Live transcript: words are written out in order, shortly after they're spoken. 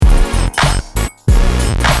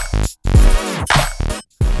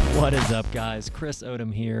What is up, guys? Chris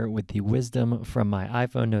Odom here with the Wisdom from My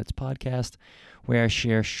iPhone Notes podcast, where I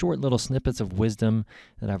share short little snippets of wisdom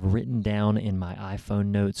that I've written down in my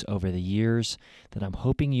iPhone notes over the years that I'm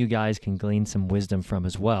hoping you guys can glean some wisdom from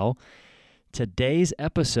as well. Today's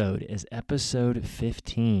episode is episode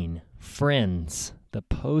 15, Friends, the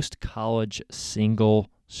Post-College Single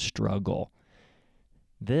Struggle.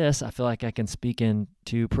 This, I feel like I can speak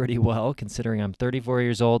into pretty well, considering I'm 34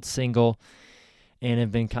 years old, single, and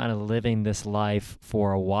have been kind of living this life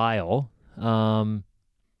for a while. And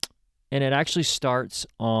it actually starts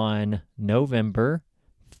on November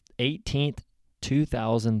 18th,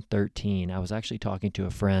 2013. I was actually talking to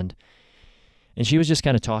a friend, and she was just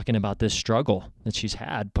kind of talking about this struggle that she's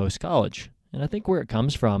had post-college. And I think where it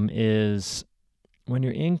comes from is when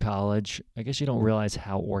you're in college, I guess you don't realize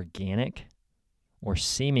how organic or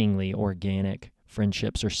seemingly organic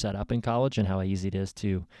friendships are set up in college and how easy it is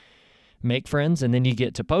to make friends. And then you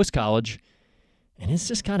get to post-college, and it's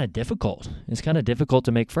just kind of difficult. It's kind of difficult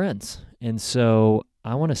to make friends. And so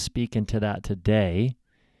I want to speak into that today,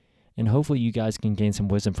 and hopefully you guys can gain some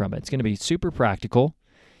wisdom from it. It's going to be super practical.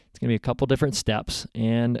 It's going to be a couple different steps.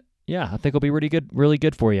 And yeah, I think it'll be really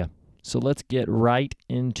good for you. So let's get right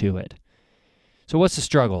into it. So what's the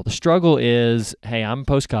struggle? The struggle is, hey, I'm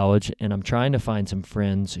post-college, and I'm trying to find some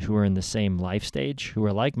friends who are in the same life stage, who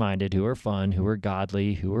are like-minded, who are fun, who are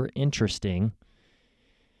godly, who are interesting,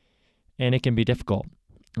 and it can be difficult.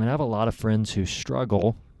 And I have a lot of friends who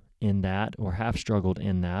struggle in that or have struggled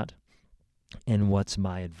in that, and what's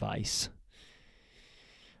my advice?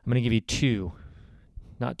 I'm going to give you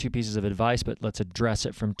not two pieces of advice, but let's address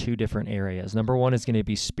it from two different areas. Number one is going to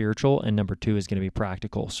be spiritual, and number two is going to be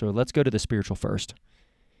practical. So let's go to the spiritual first.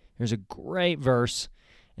 There's a great verse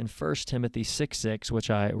in 1 Timothy 6:6,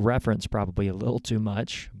 which I reference probably a little too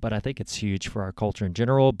much, but I think it's huge for our culture in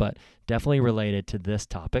general, but definitely related to this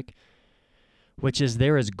topic, which is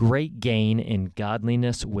there is great gain in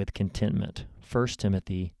godliness with contentment. 1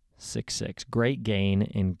 Timothy 6:6, great gain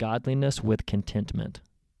in godliness with contentment.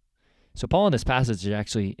 So Paul in this passage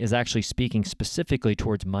is actually speaking specifically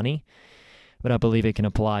towards money, but I believe it can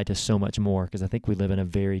apply to so much more because I think we live in a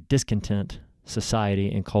very discontent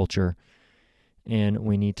society and culture, and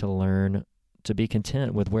we need to learn to be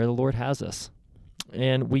content with where the Lord has us.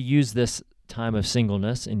 And we use this time of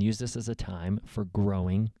singleness and use this as a time for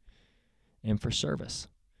growing and for service.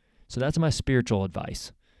 So that's my spiritual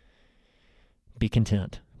advice. Be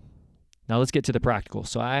content. Now let's get to the practical.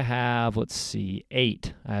 So I have,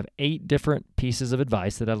 8. I have 8 different pieces of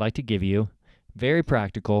advice that I'd like to give you, very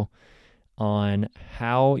practical, on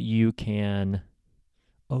how you can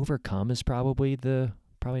overcome is probably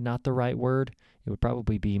not the right word. It would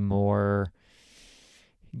probably be more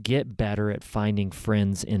get better at finding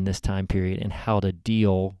friends in this time period and how to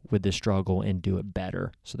deal with the struggle and do it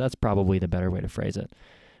better. So that's probably the better way to phrase it.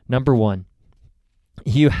 Number 1.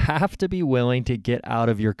 You have to be willing to get out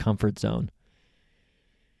of your comfort zone.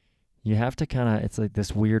 You have to it's like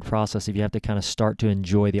this weird process if you have to kind of start to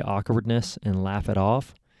enjoy the awkwardness and laugh it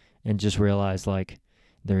off and just realize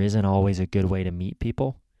there isn't always a good way to meet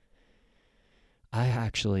people. I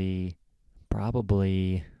actually it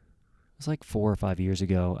was 4 or 5 years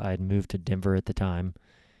ago, I had moved to Denver at the time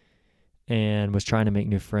and was trying to make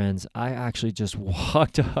new friends. I actually just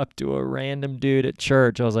walked up to a random dude at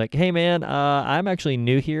church. I was like, hey man, I'm actually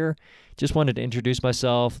new here. Just wanted to introduce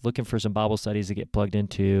myself, looking for some Bible studies to get plugged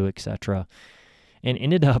into, etc. And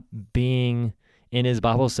ended up being in his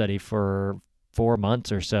Bible study for 4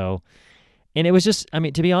 months or so. And it was just,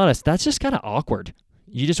 to be honest, that's just kind of awkward.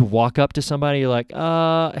 You just walk up to somebody, you're like,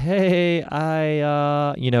 hey,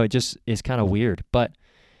 it just is kind of weird. But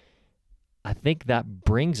I think that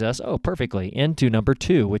brings us, perfectly, into number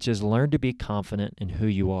 2, which is learn to be confident in who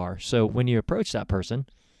you are. So when you approach that person,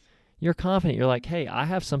 you're confident. You're like, hey, I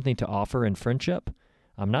have something to offer in friendship.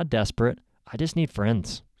 I'm not desperate. I just need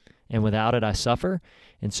friends. And without it, I suffer.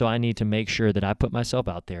 And so I need to make sure that I put myself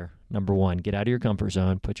out there. Number 1, get out of your comfort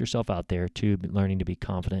zone. Put yourself out there. 2, learning to be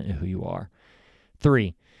confident in who you are.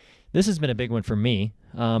 3, this has been a big one for me,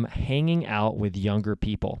 hanging out with younger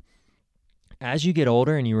people. As you get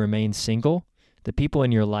older and you remain single, the people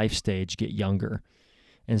in your life stage get younger.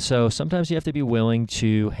 And so sometimes you have to be willing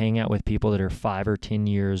to hang out with people that are 5 or 10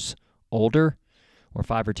 years older or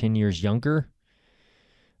 5 or 10 years younger,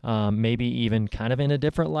 maybe even kind of in a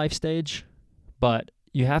different life stage. But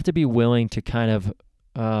you have to be willing to kind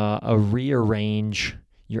of rearrange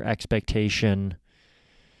your expectation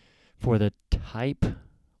for the type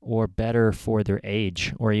or better for their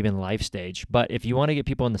age or even life stage. But if you want to get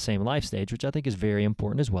people in the same life stage, which I think is very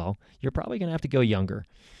important as well, you're probably going to have to go younger.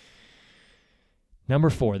 Number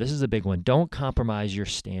 4, this is a big one. Don't compromise your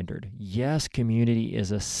standard. Yes, community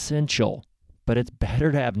is essential, but it's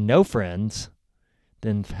better to have no friends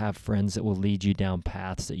than have friends that will lead you down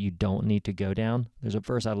paths that you don't need to go down. There's a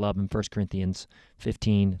verse I love in 1 Corinthians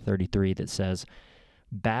 15:33 that says,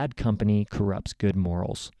 bad company corrupts good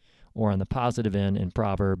morals. Or on the positive end in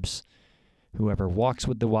Proverbs, whoever walks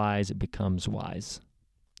with the wise becomes wise.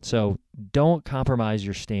 So don't compromise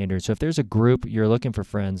your standards. So if there's a group, you're looking for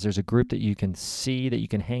friends, there's a group that you can see, that you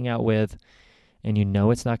can hang out with, and you know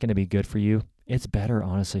it's not going to be good for you, it's better,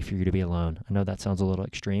 honestly, for you to be alone. I know that sounds a little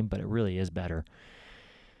extreme, but it really is better.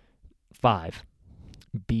 5,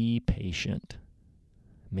 be patient.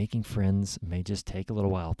 Making friends may just take a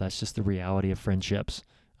little while. That's just the reality of friendships.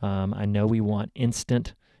 I know we want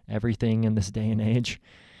instant everything in this day and age,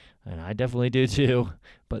 and I definitely do too,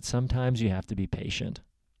 but sometimes you have to be patient.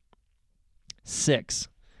 6,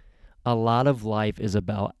 a lot of life is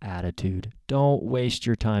about attitude. Don't waste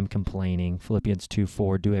your time complaining. Philippians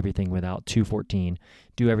 2:4, do everything without 2:14,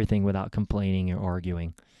 do everything without complaining or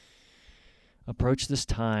arguing. Approach this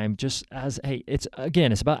time just as, hey, it's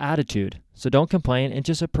about attitude. So don't complain and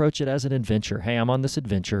just approach it as an adventure. Hey, I'm on this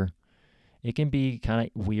adventure. It can be kind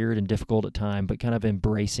of weird and difficult at times, but kind of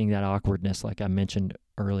embracing that awkwardness like I mentioned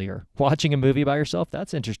earlier. Watching a movie by yourself,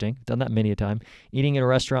 that's interesting. Done that many a time. Eating in a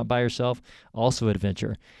restaurant by yourself, also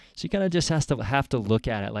adventure. So you kind of just have to look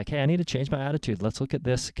at it like, hey, I need to change my attitude. Let's look at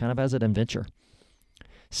this kind of as an adventure.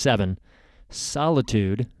 7,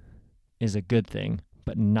 solitude is a good thing,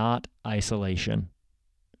 but not isolation.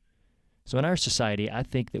 So in our society, I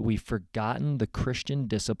think that we've forgotten the Christian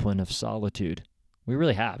discipline of solitude. We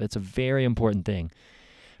really have. It's a very important thing.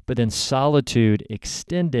 But then solitude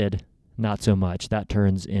extended, not so much. That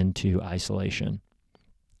turns into isolation.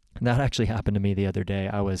 And that actually happened to me the other day.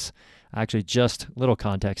 Little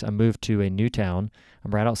context, I moved to a new town.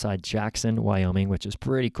 I'm right outside Jackson, Wyoming, which is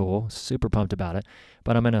pretty cool. Super pumped about it.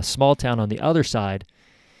 But I'm in a small town on the other side.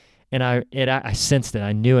 And I sensed it.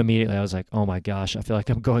 I knew immediately. I was like, oh my gosh, I feel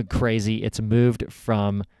like I'm going crazy. It's moved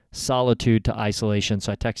from solitude to isolation.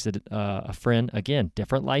 So I texted a friend, again,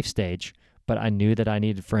 different life stage, but I knew that I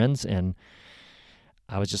needed friends, and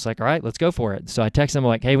I was just like, all right, let's go for it. So I texted him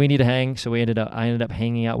like, hey, we need to hang. So I ended up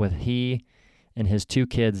hanging out with he and his 2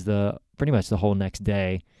 kids pretty much the whole next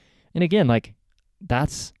day. And again, like,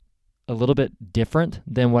 that's a little bit different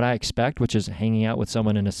than what I expect, which is hanging out with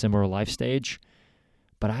someone in a similar life stage.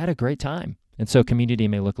 But I had a great time. And so community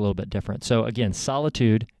may look a little bit different. So again,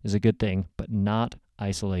 solitude is a good thing, but not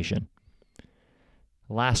isolation.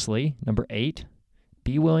 Lastly, number 8,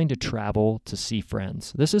 be willing to travel to see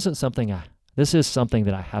friends. This is something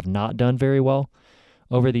that I have not done very well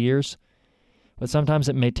over the years, but sometimes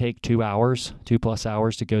it may take 2 hours, 2+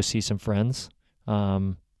 hours to go see some friends.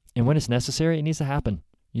 And when it's necessary, it needs to happen.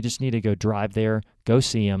 You just need to go drive there, go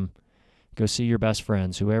see them, go see your best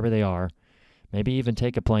friends, whoever they are. Maybe even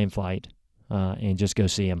take a plane flight and just go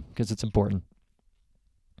see them because it's important.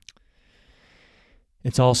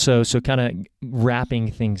 It's also, so kind of wrapping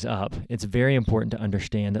things up, it's very important to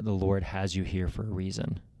understand that the Lord has you here for a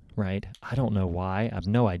reason, right? I don't know why. I have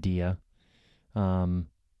no idea. But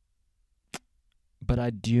I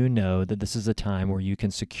do know that this is a time where you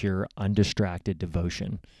can secure undistracted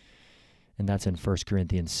devotion. And that's in 1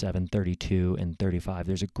 Corinthians 7:32 and 35.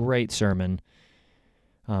 There's a great sermon.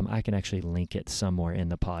 I can actually link it somewhere in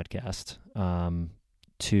the podcast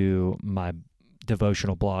to my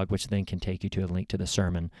devotional blog, which then can take you to a link to the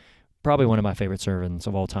sermon. Probably one of my favorite sermons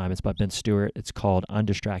of all time. It's by Ben Stewart. It's called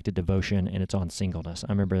Undistracted Devotion, and it's on singleness.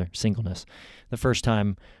 I remember singleness. The first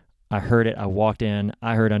time I heard it, I walked in,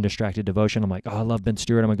 I heard Undistracted Devotion. I'm like, oh, I love Ben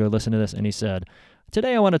Stewart. I'm going to go listen to this. And he said,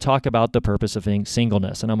 today I want to talk about the purpose of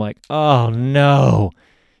singleness. And I'm like, oh, no.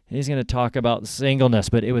 He's going to talk about singleness,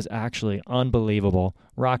 but it was actually unbelievable.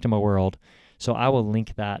 Rocked my world. So I will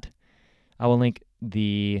link that. I will link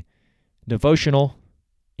the devotional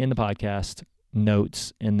in the podcast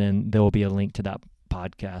notes, and then there will be a link to that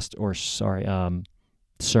podcast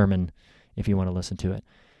sermon if you want to listen to it.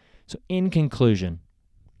 So in conclusion,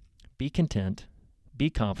 be content, be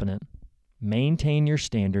confident, maintain your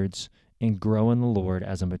standards, and grow in the Lord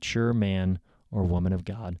as a mature man or woman of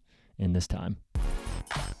God in this time.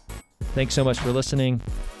 Thanks so much for listening.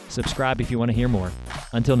 Subscribe if you want to hear more.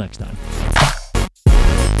 Until next time.